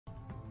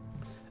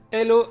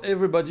Hello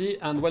everybody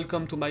and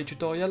welcome to my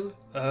tutorial.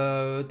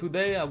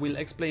 Today I will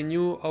explain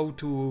you how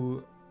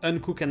to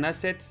uncook an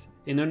asset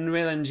in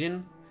Unreal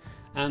Engine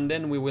and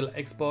then we will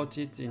export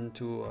it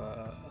into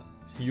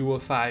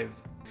UO5.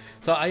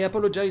 So I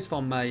apologize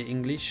for my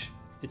English,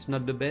 it's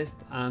not the best,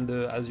 and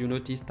as you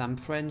noticed I'm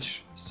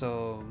French,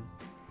 so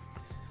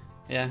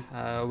yeah,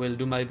 I will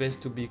do my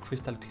best to be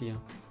crystal clear.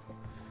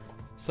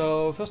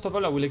 So first of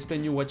all, I will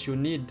explain you what you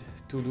need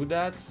to do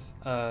that,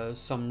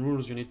 some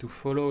rules you need to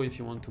follow if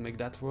you want to make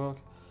that work,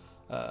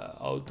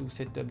 how to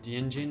set up the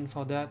engine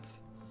for that,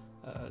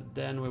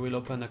 then we will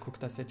open a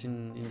cooked asset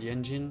in the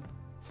engine,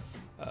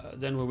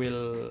 then we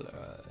will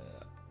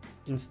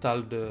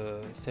install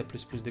the C++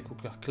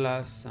 Decooker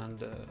class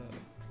and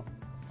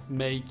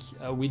make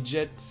a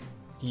widget,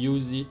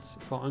 use it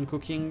for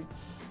uncooking,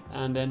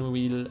 and then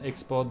we will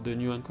export the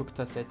new uncooked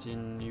asset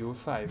in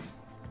UO5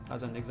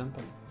 as an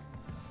example.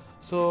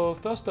 So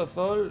first of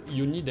all,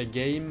 you need a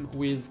game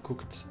with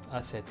cooked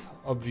asset,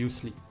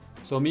 obviously.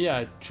 So me,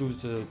 I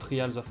choose 3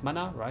 Hells of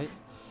Mana, right?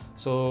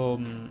 So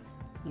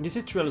this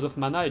is 3 Hells of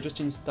Mana. I just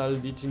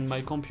installed it in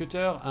my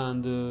computer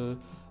and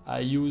I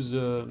use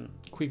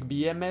Quick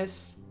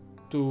BMS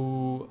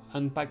to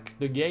unpack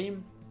the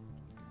game.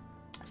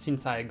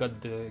 Since I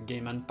got the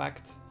game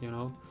unpacked, you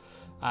know,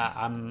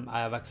 I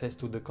have access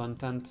to the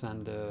content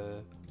and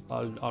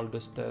all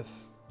the stuff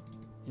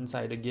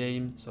inside the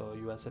game, so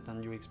UAsset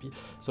and UXP.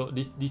 So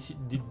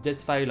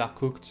this file are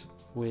cooked.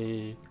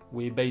 We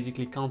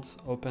basically can't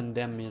open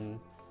them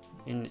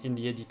in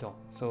the editor.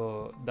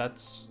 So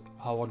that's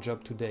our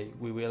job today.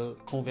 We will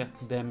convert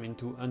them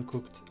into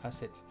uncooked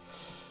assets.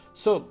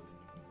 So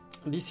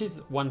this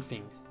is one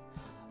thing.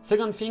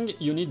 Second thing,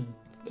 you need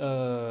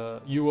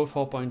UO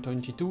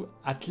 4.22,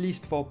 at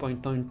least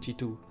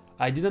 4.22.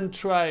 I didn't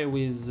try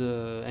with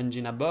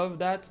engine above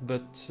that,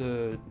 but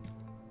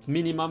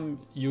minimum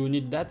you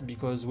need that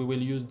because we will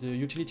use the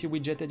utility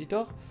Widget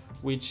Editor,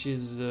 which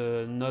is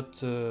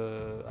not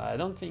I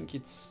don't think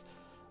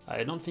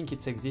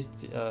it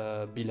exists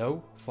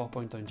below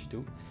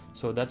 4.22,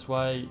 so that's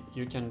why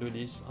you can do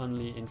this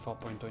only in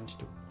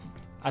 4.22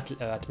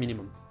 at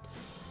minimum.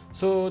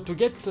 So to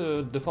get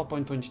the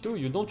 4.22,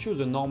 you don't use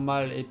a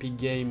normal Epic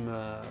Game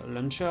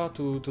launcher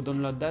to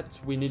download that.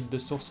 We need the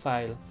source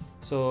file.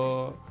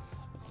 So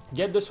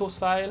get the source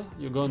file,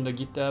 you go on the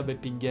GitHub,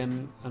 Epic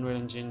Game, Unreal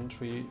Engine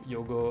 3,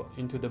 you go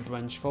into the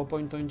branch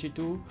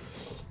 4.22,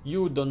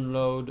 you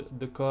download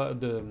the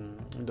code,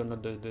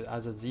 download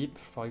as a zip,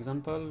 for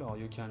example, or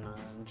you can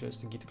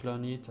just git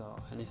clone it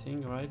or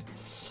anything, right?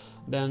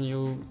 Then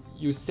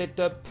you set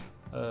up,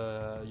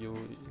 you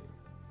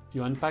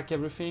unpack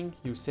everything,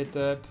 you set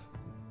up,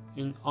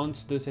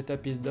 once the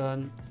setup is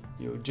done,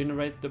 you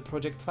generate the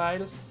project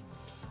files,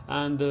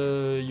 and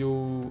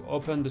you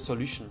open the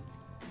solution.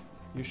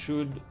 You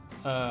should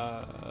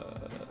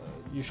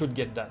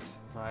get that,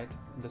 right?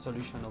 The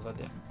solution over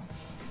there.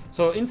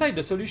 So inside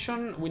the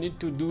solution, we need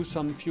to do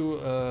some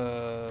few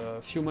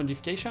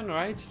modification,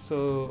 right?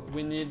 So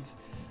we need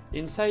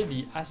inside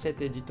the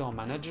asset editor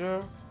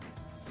manager,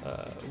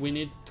 we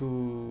need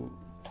to,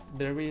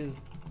 there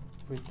is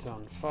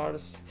return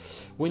false.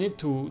 We need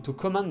to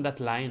command that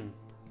line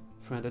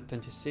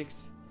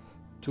 326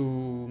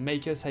 to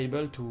make us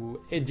able to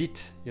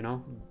edit, you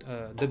know,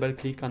 double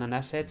click on an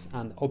asset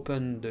and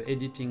open the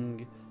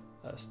editing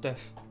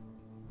stuff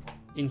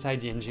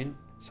inside the engine.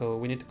 So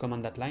we need to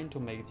command that line to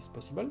make this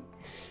possible.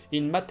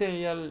 In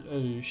material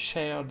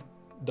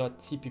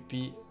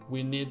shared.cpp,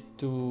 we need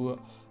to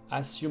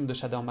assume the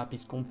shader map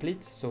is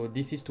complete. So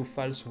this is to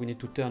false, we need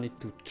to turn it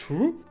to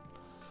true.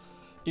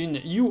 In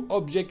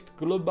uObject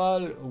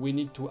global, we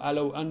need to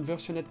allow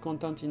unversioned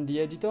content in the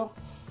editor.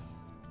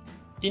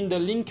 In the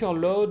linker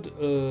load,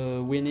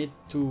 we need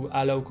to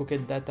allow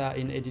cooked data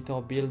in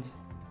editor build,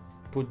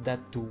 put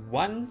that to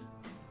 1,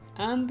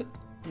 and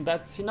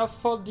that's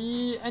enough for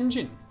the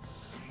engine.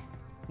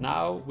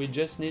 Now we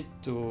just need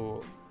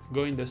to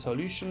go in the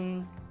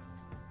solution,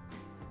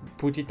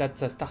 put it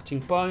at a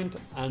starting point,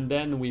 and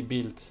then we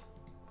build.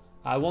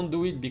 I won't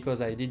do it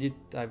because I did it,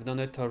 I've done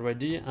it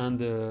already,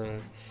 and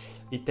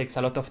it takes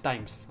a lot of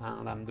times,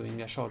 and I'm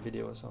doing a short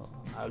video, so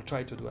I'll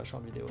try to do a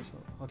short video. So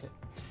okay,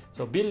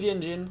 so build the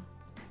engine.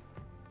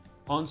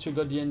 Once you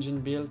got the engine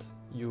built,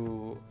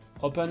 you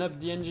open up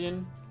the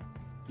engine,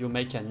 you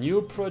make a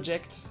new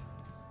project,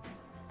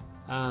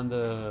 and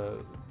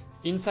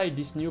inside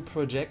this new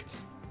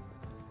project,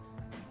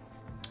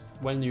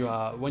 when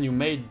you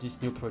made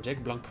this new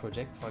project, blank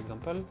project for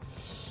example,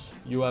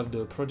 you have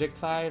the project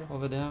file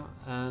over there,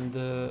 and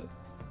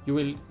you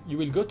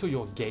will go to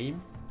your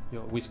game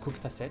with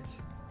cooked assets,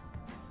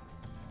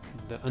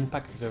 the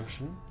unpacked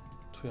version,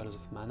 3 Hells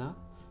of Mana.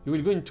 You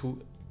will go into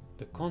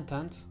the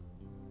content,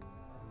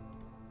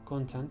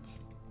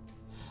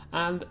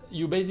 and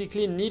you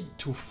basically need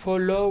to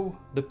follow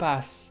the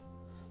path.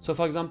 So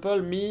for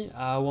example, me,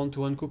 I want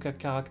to uncook a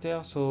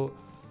character, so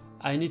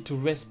I need to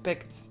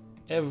respect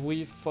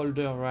every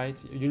folder,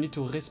 right? You need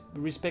to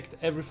respect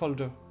every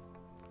folder,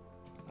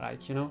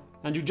 like, you know,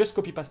 and you just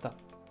copy pasta.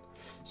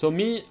 So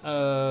me,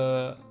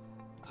 I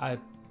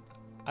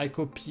I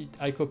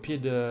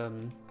copied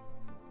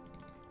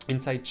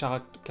inside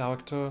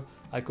character,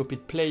 I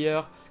copied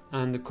player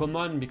and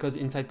common, because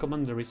inside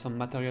common there is some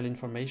material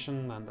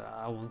information and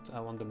I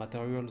want the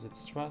materials,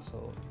 etc.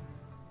 So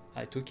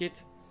I took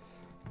it.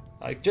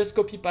 I just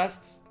copy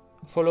paste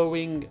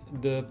following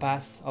the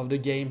path of the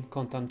game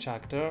content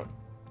character,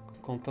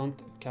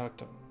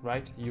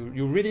 right?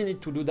 You really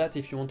need to do that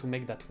if you want to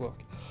make that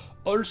work.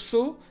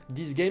 Also,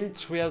 this game,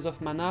 3 Years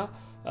of Mana,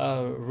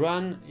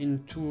 run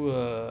into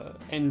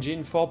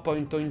engine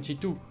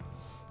 4.22.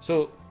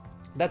 So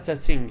that's a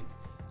thing.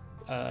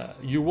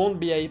 You won't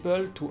be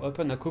able to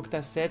open a cooked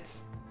asset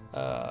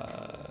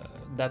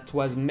that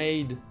was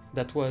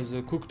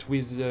cooked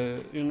with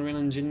Unreal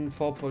Engine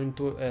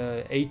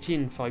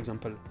 4.18, for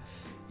example.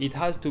 It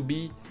has to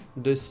be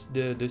the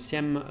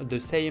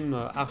same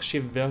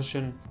archive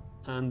version,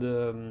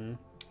 and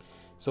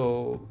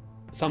so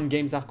some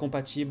games are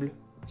compatible,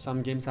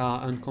 some games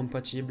are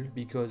incompatible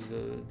because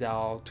they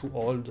are too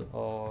old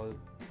or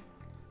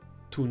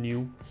too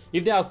new.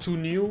 If they are too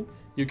new,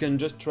 you can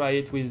just try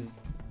it with,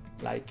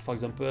 like, for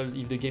example,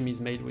 if the game is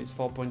made with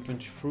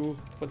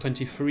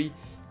 4.23,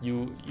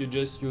 you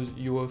just use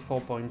UO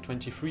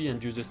 4.23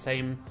 and use the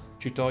same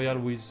tutorial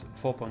with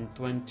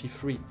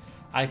 4.23.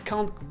 I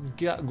can't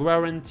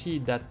guarantee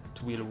that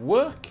will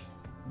work,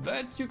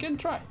 but you can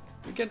try.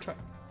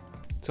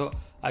 So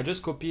I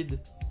just copied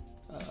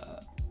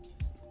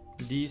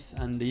this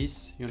and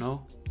this, you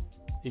know,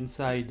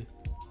 inside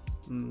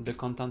the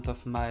content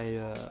of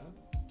my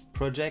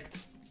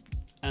project,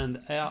 and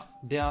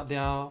they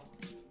are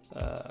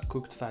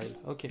cooked file.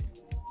 Okay.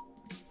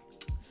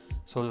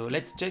 So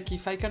let's check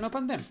if I can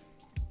open them.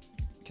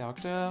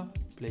 Character,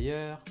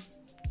 player,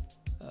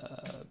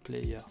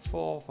 player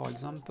 4, for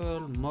example,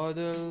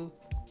 model,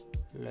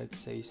 let's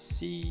say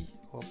C,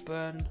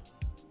 open.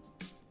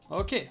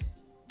 Okay,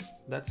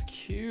 that's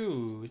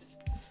cute.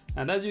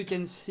 And as you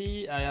can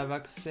see, I have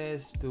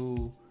access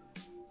to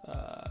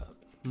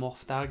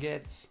morph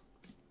targets,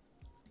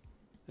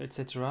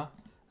 etc.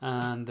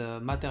 And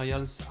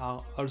materials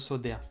are also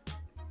there.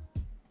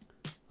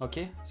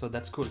 Okay, so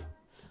that's cool.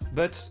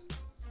 But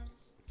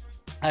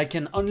I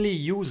can only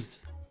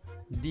use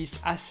this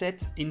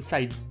asset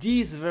inside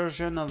this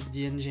version of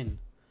the engine.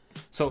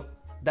 So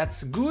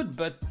that's good,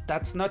 but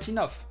that's not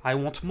enough. I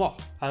want more.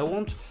 I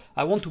want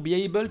to be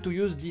able to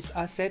use this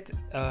asset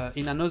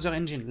in another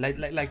engine,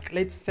 like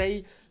let's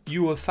say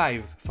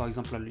UO5, for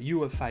example,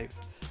 UO5.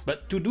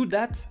 But to do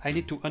that, I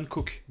need to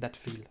uncook that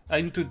file.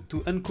 I need to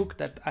uncook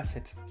that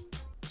asset.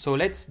 So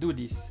let's do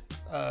this.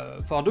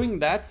 For doing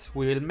that,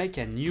 we will make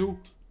a new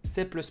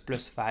C++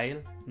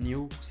 file,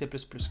 new C++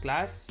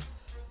 class,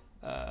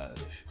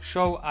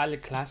 show all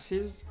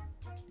classes,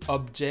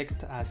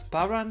 object as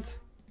parent.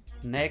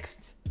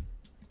 Next,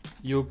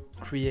 you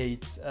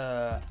create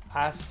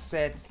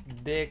asset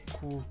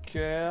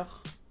decooker.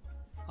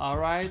 All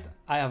right,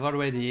 I have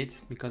already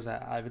it because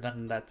I've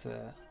done that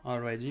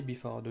already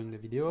before doing the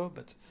video,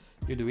 but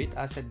you do it,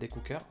 asset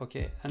decooker,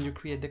 okay, and you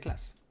create the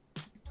class.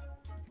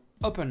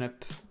 Open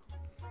up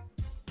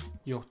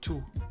your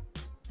two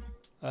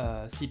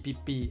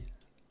CPP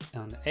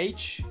and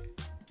H,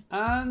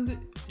 and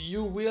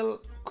you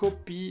will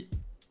copy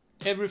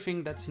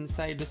everything that's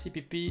inside the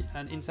CPP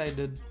and inside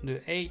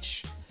the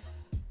H,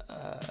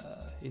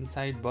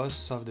 inside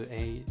both of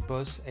the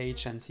both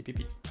H and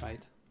CPP, right?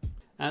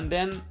 And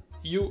then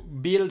you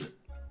build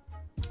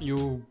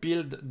the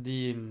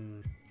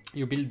game,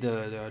 you build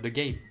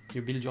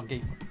your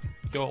game,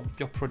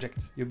 your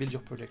project, you build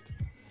your project.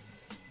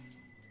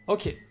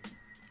 Okay,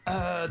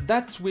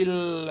 that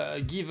will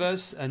give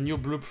us a new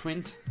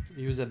blueprint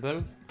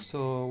usable,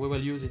 so we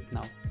will use it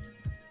now.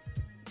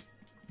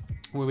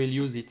 We will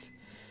use it.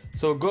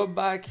 So go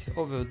back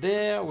over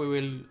there, we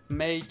will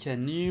make a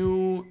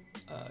new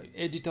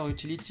editor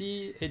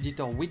utility,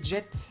 editor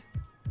widget.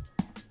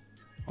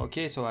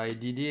 Okay, so I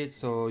did it,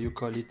 so you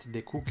call it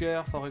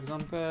Decooker, for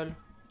example.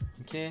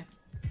 Okay,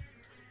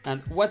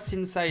 and what's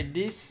inside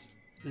this?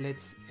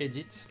 Let's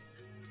edit.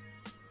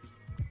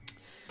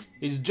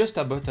 It's just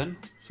a button,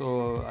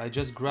 so I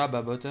just grab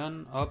a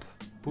button, up,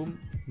 boom,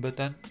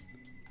 button.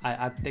 I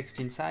add text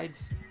inside.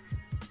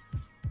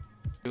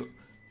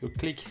 You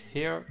click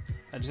here,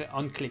 I just say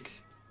unclick.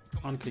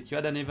 You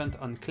add an event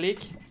on click.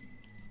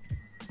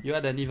 You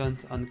add an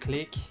event on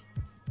click,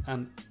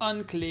 and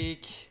on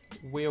click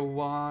we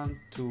want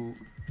to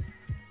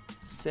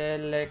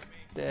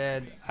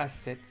selected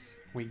assets.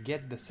 We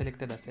get the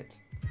selected asset,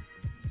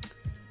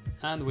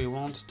 and we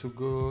want to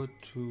go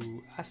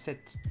to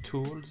asset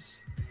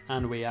tools,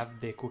 and we have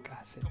the Decook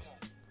asset,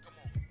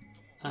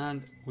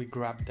 and we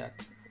grab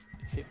that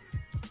here.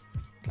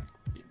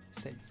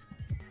 Save.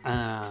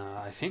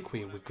 I think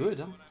we're good.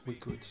 Huh? We're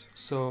good.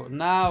 So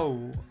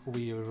now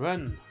we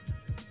run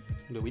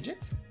the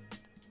widget.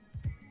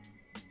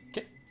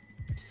 Okay.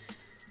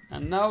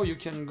 And now you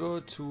can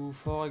go to,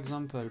 for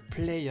example,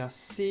 player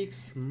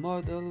 6,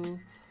 model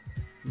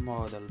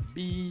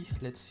B.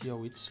 Let's see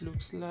how it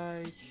looks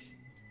like.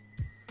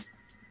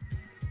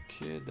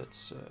 Okay,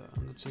 that's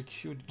a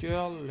cute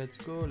girl. Let's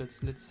go.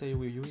 Let's say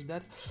we use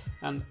that,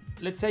 and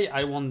let's say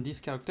I want this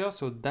character,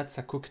 so that's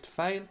a cooked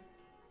file,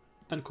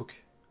 uncook.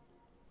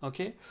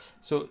 Okay,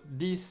 so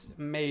this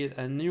made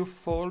a new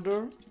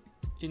folder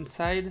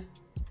inside,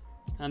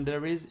 and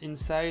there is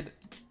inside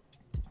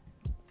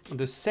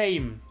the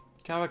same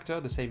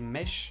character, the same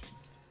mesh,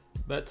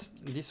 but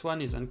this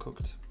one is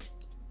uncooked.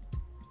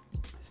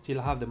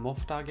 Still have the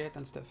morph target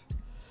and stuff.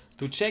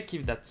 To check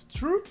if that's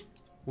true,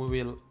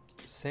 we will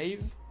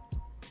save,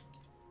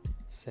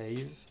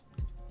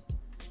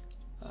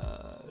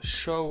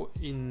 show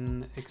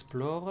in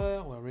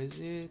Explorer. Where is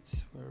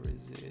it?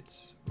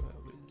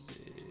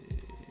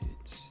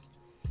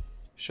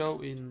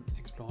 Show in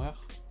Explorer.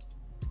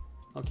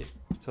 Okay,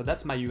 so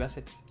that's my U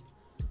assets.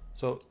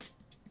 So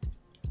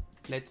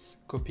let's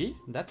copy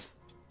that.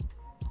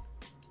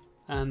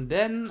 And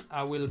then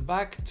I will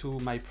back to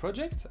my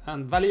project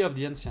and Valley of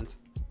the Ancient.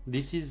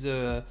 This is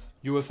a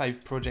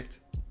UE5 project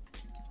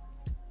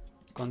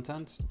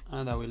content,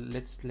 and I will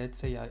let's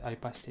say I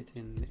passed it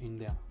in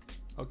there.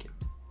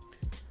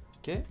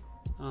 Okay,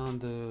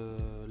 and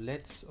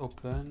let's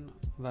open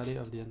Valley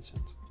of the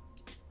Ancient.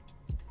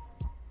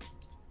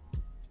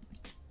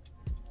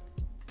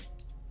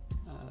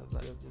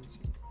 Valley of the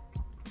Ancient.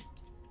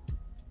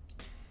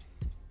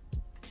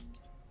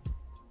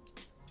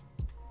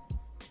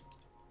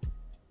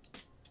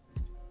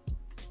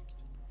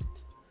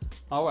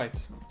 All right,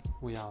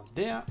 we are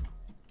there,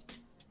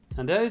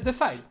 and there is the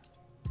file.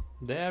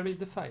 There is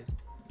the file.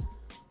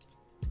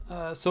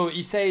 So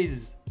he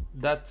says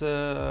that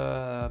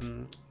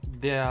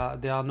there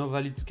are no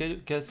valid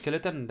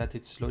skeleton, that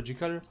it's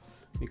logical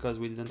because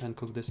we didn't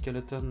uncook the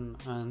skeleton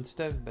and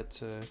stuff,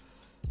 but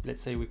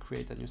let's say we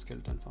create a new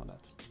skeleton for that.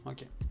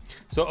 Okay,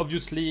 so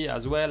obviously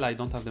as well I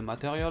don't have the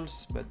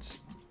materials, but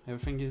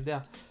everything is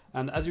there.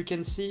 And as you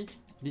can see,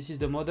 this is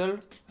the model,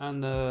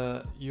 and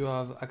you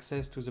have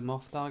access to the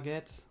morph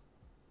target,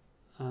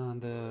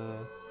 and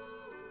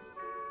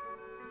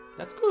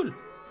that's cool.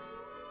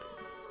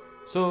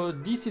 So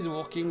this is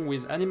working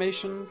with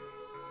animation,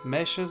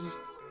 meshes,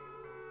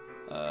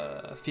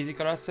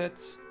 physical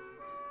assets,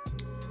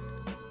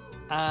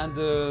 and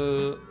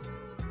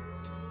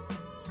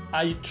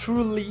I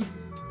truly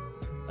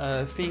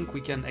think we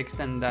can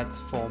extend that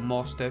for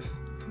more stuff,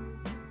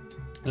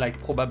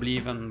 like probably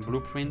even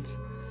blueprint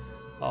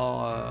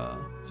or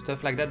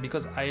stuff like that,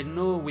 because I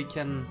know we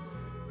can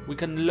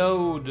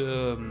load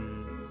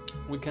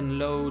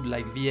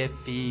like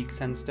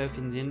VFX and stuff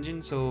in the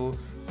engine, so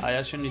I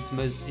assume it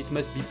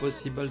must be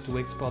possible to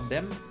export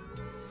them.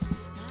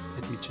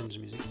 Let me change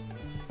music.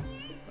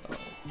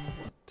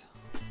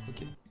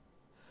 Okay,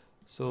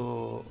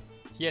 so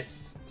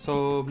yes,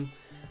 so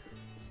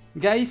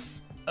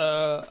guys,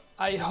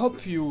 I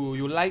hope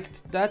you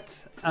liked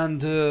that,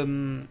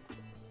 and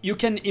you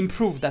can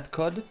improve that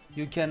code.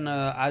 You can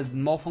add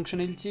more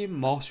functionality,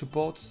 more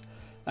support,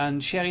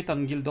 and share it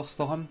on Guildor's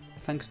forum.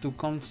 Thanks to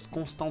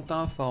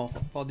Constantin for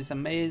this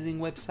amazing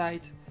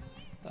website,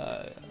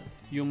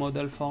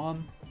 uModel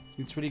forum.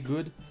 It's really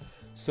good.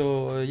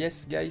 So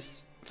yes,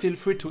 guys, feel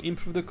free to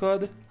improve the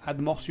code, add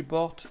more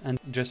support, and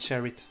just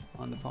share it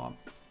on the forum.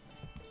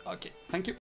 Okay, thank you.